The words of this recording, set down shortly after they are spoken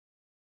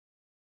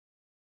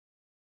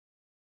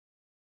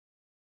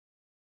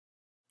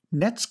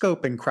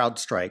Netskope and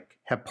CrowdStrike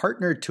have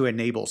partnered to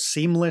enable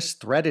seamless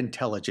threat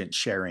intelligence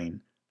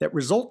sharing that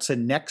results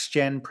in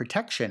next-gen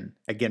protection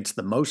against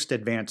the most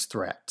advanced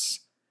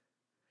threats.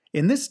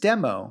 In this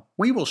demo,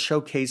 we will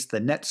showcase the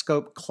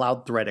Netskope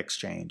Cloud Threat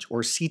Exchange,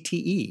 or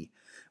CTE,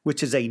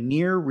 which is a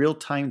near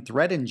real-time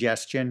threat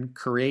ingestion,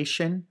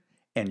 curation,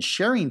 and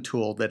sharing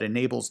tool that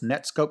enables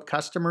Netskope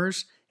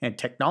customers and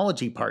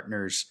technology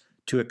partners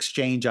to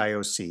exchange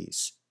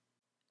IOCs.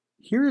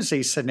 Here is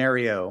a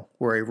scenario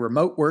where a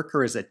remote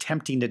worker is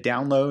attempting to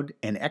download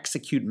and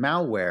execute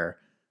malware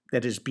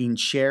that is being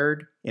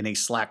shared in a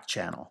Slack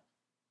channel.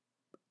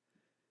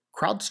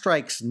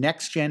 CrowdStrike's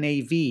Next-Gen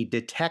AV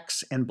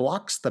detects and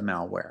blocks the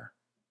malware.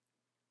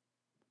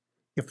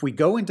 If we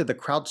go into the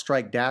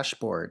CrowdStrike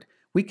dashboard,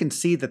 we can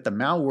see that the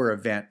malware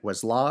event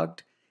was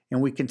logged,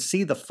 and we can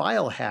see the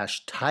file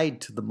hash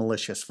tied to the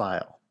malicious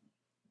file.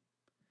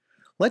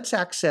 Let's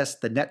access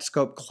the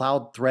Netskope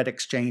Cloud Threat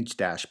Exchange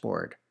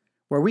dashboard,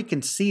 where we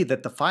can see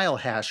that the file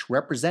hash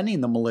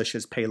representing the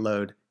malicious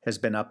payload has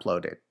been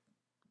uploaded.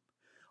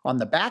 On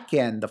the back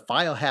end, the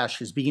file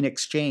hash is being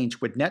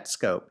exchanged with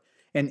Netskope,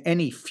 and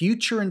any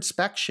future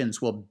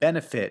inspections will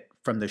benefit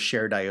from the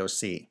shared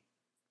IOC.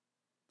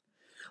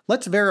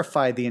 Let's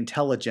verify the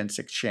intelligence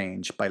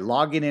exchange by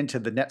logging into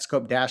the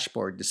Netskope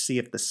dashboard to see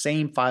if the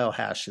same file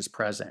hash is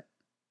present.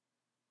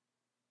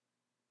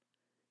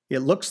 It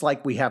looks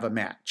like we have a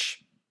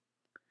match.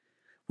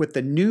 With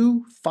the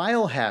new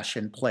file hash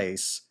in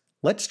place,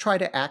 let's try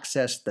to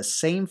access the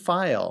same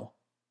file,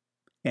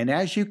 and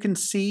as you can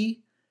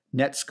see,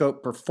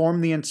 Netskope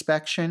performed the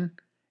inspection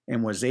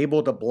and was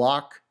able to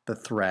block the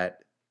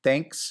threat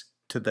thanks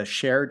to the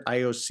shared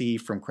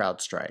IOC from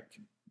CrowdStrike.